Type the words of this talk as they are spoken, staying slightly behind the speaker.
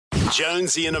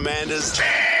Jonesy and Amanda's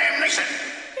Jam Nation.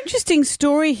 Interesting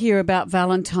story here about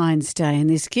Valentine's Day and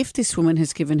this gift this woman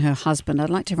has given her husband. I'd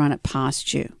like to run it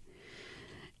past you.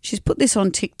 She's put this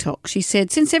on TikTok. She said,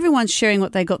 since everyone's sharing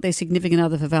what they got their significant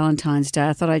other for Valentine's Day,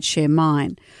 I thought I'd share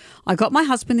mine. I got my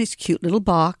husband this cute little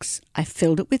box. I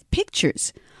filled it with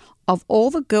pictures of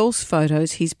all the girls'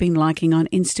 photos he's been liking on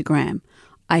Instagram.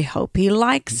 I hope he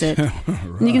likes it. Right.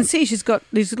 And you can see she's got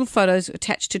these little photos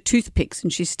attached to toothpicks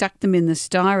and she stuck them in the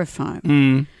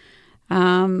styrofoam.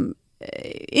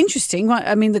 Interesting.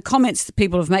 I mean, the comments that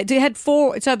people have made,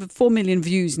 it's over 4 million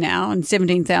views now and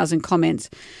 17,000 comments.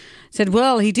 Said,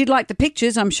 well, he did like the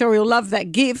pictures. I'm sure he'll love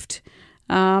that gift.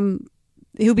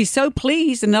 He'll be so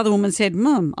pleased. Another woman said,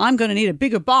 Mum, I'm going to need a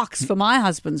bigger box for my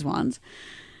husband's ones.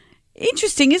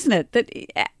 Interesting, isn't it, that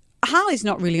Harley's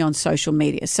not really on social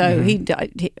media, so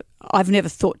I've never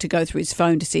thought to go through his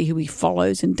phone to see who he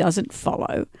follows and doesn't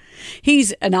follow.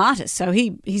 He's an artist, so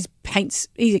he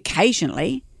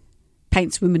occasionally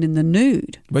paints women in the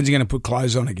nude. When's he going to put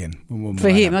clothes on again? For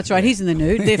him, that's right. He's in the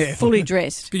nude. They're fully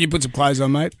dressed. Can you put some clothes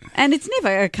on, mate? And it's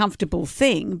never a comfortable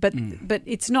thing, but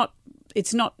it's not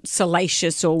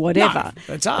salacious or whatever.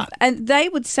 No, it's art. And they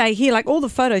would say here, like all the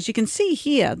photos, you can see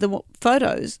here, the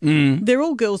photos, they're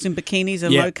all girls in bikinis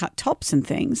and low-cut tops and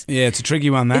things. Yeah, it's a tricky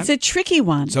one, that. It's a tricky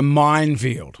one. It's a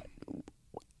minefield.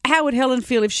 How would Helen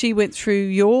feel if she went through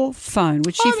your phone?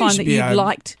 Would she find that you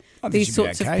liked these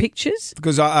sorts of pictures?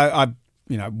 Because I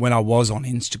when I was on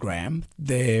Instagram,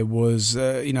 there was,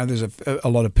 there's a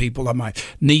lot of people. Like my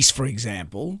niece, for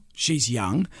example, she's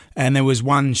young, and there was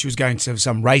one, she was going to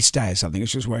some race day or something, and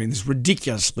she was wearing this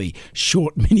ridiculously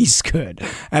short mini skirt.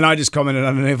 And I just commented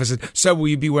underneath, I said, so will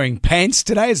you be wearing pants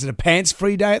today? Is it a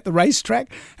pants-free day at the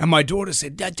racetrack? And my daughter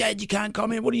said, Dad, you can't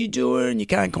comment. What are you doing? You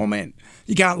can't comment.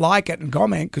 You can't like it and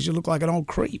comment because you look like an old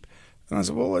creep. And I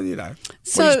said, well, what are you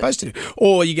supposed to do?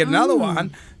 Or you get another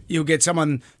one. You'll get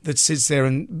someone that sits there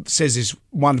and says this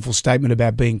wonderful statement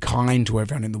about being kind to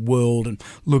everyone in the world and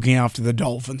looking after the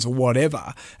dolphins or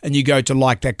whatever, and you go to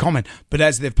like that comment. But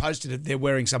as they've posted it, they're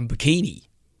wearing some bikini.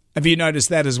 Have you noticed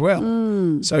that as well?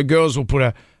 So girls will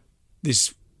put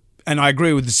this, and I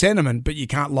agree with the sentiment, but you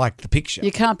can't like the picture.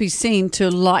 You can't be seen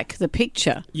to like the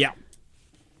picture. Yeah.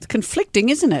 It's conflicting,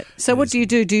 isn't it? So what do you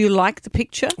do? Do you like the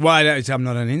picture? Well, I'm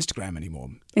not on Instagram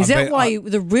anymore. Is that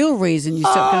the real reason you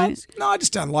stopped going? No, I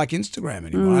just don't like Instagram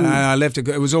anymore. And I left it.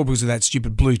 It was all because of that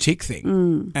stupid blue tick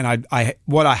thing. And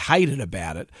what I hated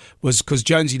about it was because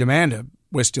Jonesy and Amanda,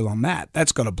 we're still on that.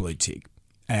 That's got a blue tick.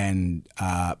 And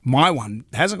my one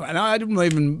hasn't got, and I didn't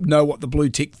even know what the blue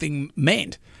tick thing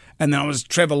meant. And then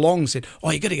Trevor Long said,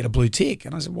 you got to get a blue tick.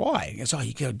 And I said, why? He goes,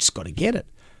 you just got to get it.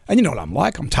 And you know what I'm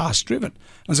like, I'm task-driven.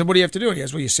 I said, what do you have to do? He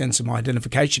goes, well, you send some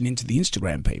identification into the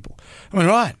Instagram people. I went,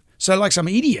 right. So like some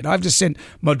idiot, I've just sent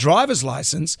my driver's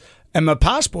license and my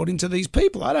passport into these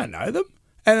people. I don't know them.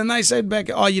 And then they said back,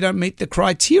 you don't meet the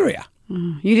criteria.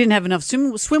 You didn't have enough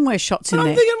swimwear shots in there.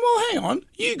 I'm thinking, well, hang on,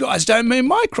 you guys don't meet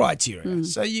my criteria,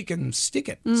 so you can stick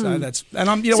it. So that's, and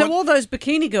I'm, so all those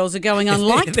bikini girls are going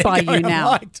unliked by you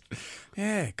now. Unliked.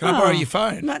 Yeah, can I borrow your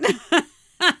phone? No.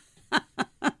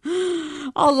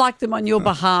 I'll like them on your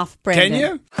behalf, Brendan. Can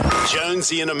you?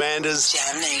 Jonesy and Amanda's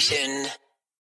Jam Nation.